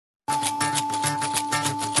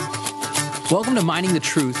Welcome to Mining the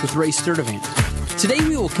Truth with Ray Sturdivant. Today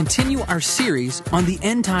we will continue our series on the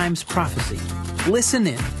end times prophecy. Listen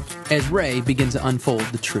in as Ray begins to unfold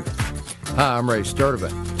the truth. Hi, I'm Ray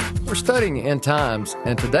Sturdivant. We're studying the end times,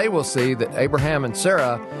 and today we'll see that Abraham and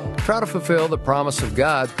Sarah try to fulfill the promise of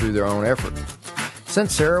God through their own effort.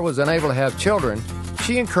 Since Sarah was unable to have children,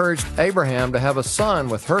 she encouraged Abraham to have a son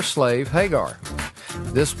with her slave Hagar.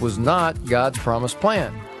 This was not God's promised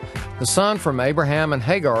plan. The son from Abraham and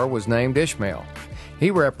Hagar was named Ishmael. He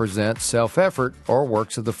represents self-effort or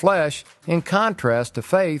works of the flesh in contrast to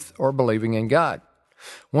faith or believing in God.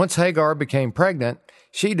 Once Hagar became pregnant,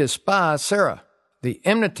 she despised Sarah. The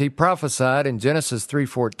enmity prophesied in Genesis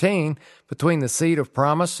 3:14 between the seed of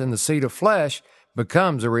promise and the seed of flesh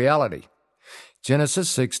becomes a reality. Genesis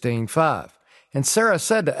 16:5. And Sarah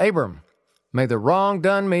said to Abram, "May the wrong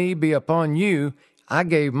done me be upon you. I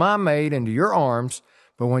gave my maid into your arms,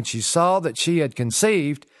 but when she saw that she had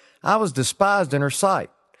conceived, I was despised in her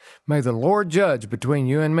sight. May the Lord judge between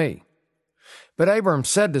you and me." But Abram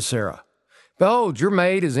said to Sarah, "Behold, your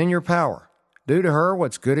maid is in your power. Do to her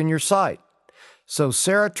what's good in your sight." So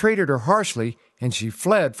Sarah treated her harshly, and she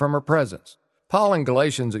fled from her presence. Paul in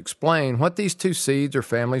Galatians explain what these two seeds or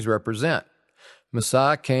families represent.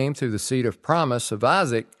 Messiah came through the seed of promise of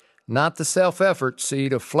Isaac, not the self-effort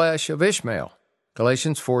seed of flesh of Ishmael.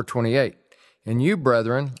 Galatians 4:28. And you,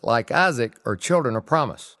 brethren, like Isaac, are children of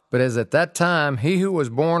promise. But as at that time he who was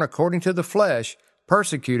born according to the flesh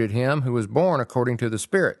persecuted him who was born according to the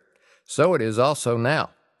Spirit, so it is also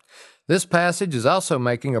now. This passage is also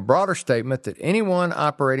making a broader statement that anyone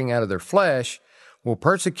operating out of their flesh will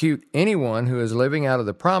persecute anyone who is living out of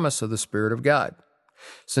the promise of the Spirit of God.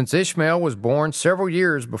 Since Ishmael was born several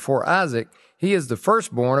years before Isaac, he is the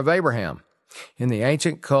firstborn of Abraham. In the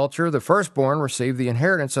ancient culture, the firstborn received the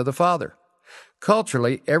inheritance of the father.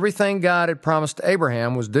 Culturally, everything God had promised to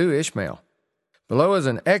Abraham was due Ishmael. Below is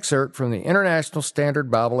an excerpt from the International Standard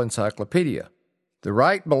Bible Encyclopedia. The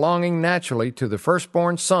right belonging naturally to the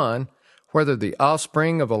firstborn son, whether the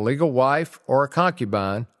offspring of a legal wife or a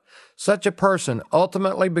concubine, such a person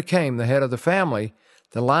ultimately became the head of the family,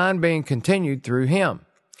 the line being continued through him.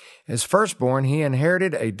 As firstborn, he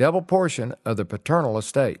inherited a double portion of the paternal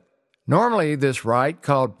estate. Normally, this right,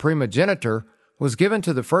 called primogeniture, was given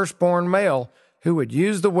to the firstborn male who would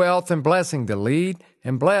use the wealth and blessing to lead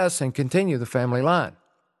and bless and continue the family line.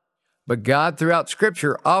 But God throughout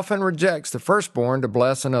Scripture often rejects the firstborn to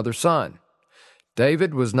bless another son.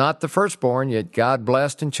 David was not the firstborn, yet God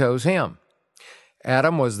blessed and chose him.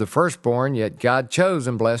 Adam was the firstborn, yet God chose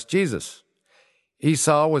and blessed Jesus.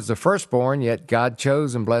 Esau was the firstborn, yet God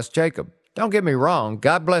chose and blessed Jacob. Don't get me wrong,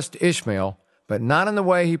 God blessed Ishmael, but not in the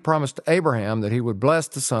way he promised Abraham that he would bless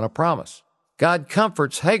the son of promise. God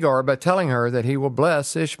comforts Hagar by telling her that he will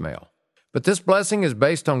bless Ishmael. But this blessing is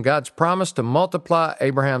based on God's promise to multiply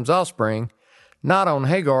Abraham's offspring, not on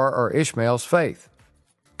Hagar or Ishmael's faith.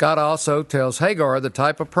 God also tells Hagar the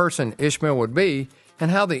type of person Ishmael would be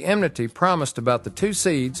and how the enmity promised about the two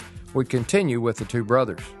seeds would continue with the two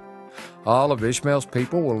brothers. All of Ishmael's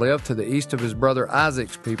people will live to the east of his brother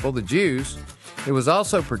Isaac's people, the Jews. It was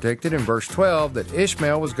also predicted in verse 12 that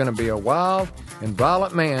Ishmael was going to be a wild and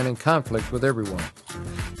violent man in conflict with everyone.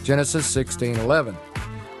 Genesis 16:11.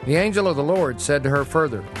 The angel of the Lord said to her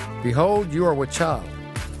further, "Behold, you are with child,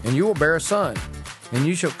 and you will bear a son, and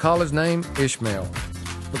you shall call his name Ishmael,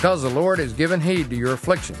 because the Lord has given heed to your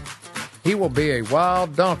affliction. He will be a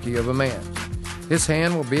wild donkey of a man. His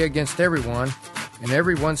hand will be against everyone, and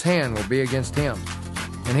everyone's hand will be against him.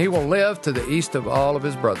 And he will live to the east of all of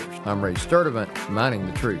his brothers." I'm Ray Sturdivant, Mining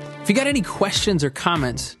the Truth. If you got any questions or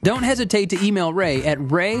comments, don't hesitate to email Ray at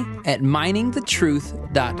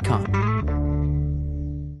ray@miningthetruth.com.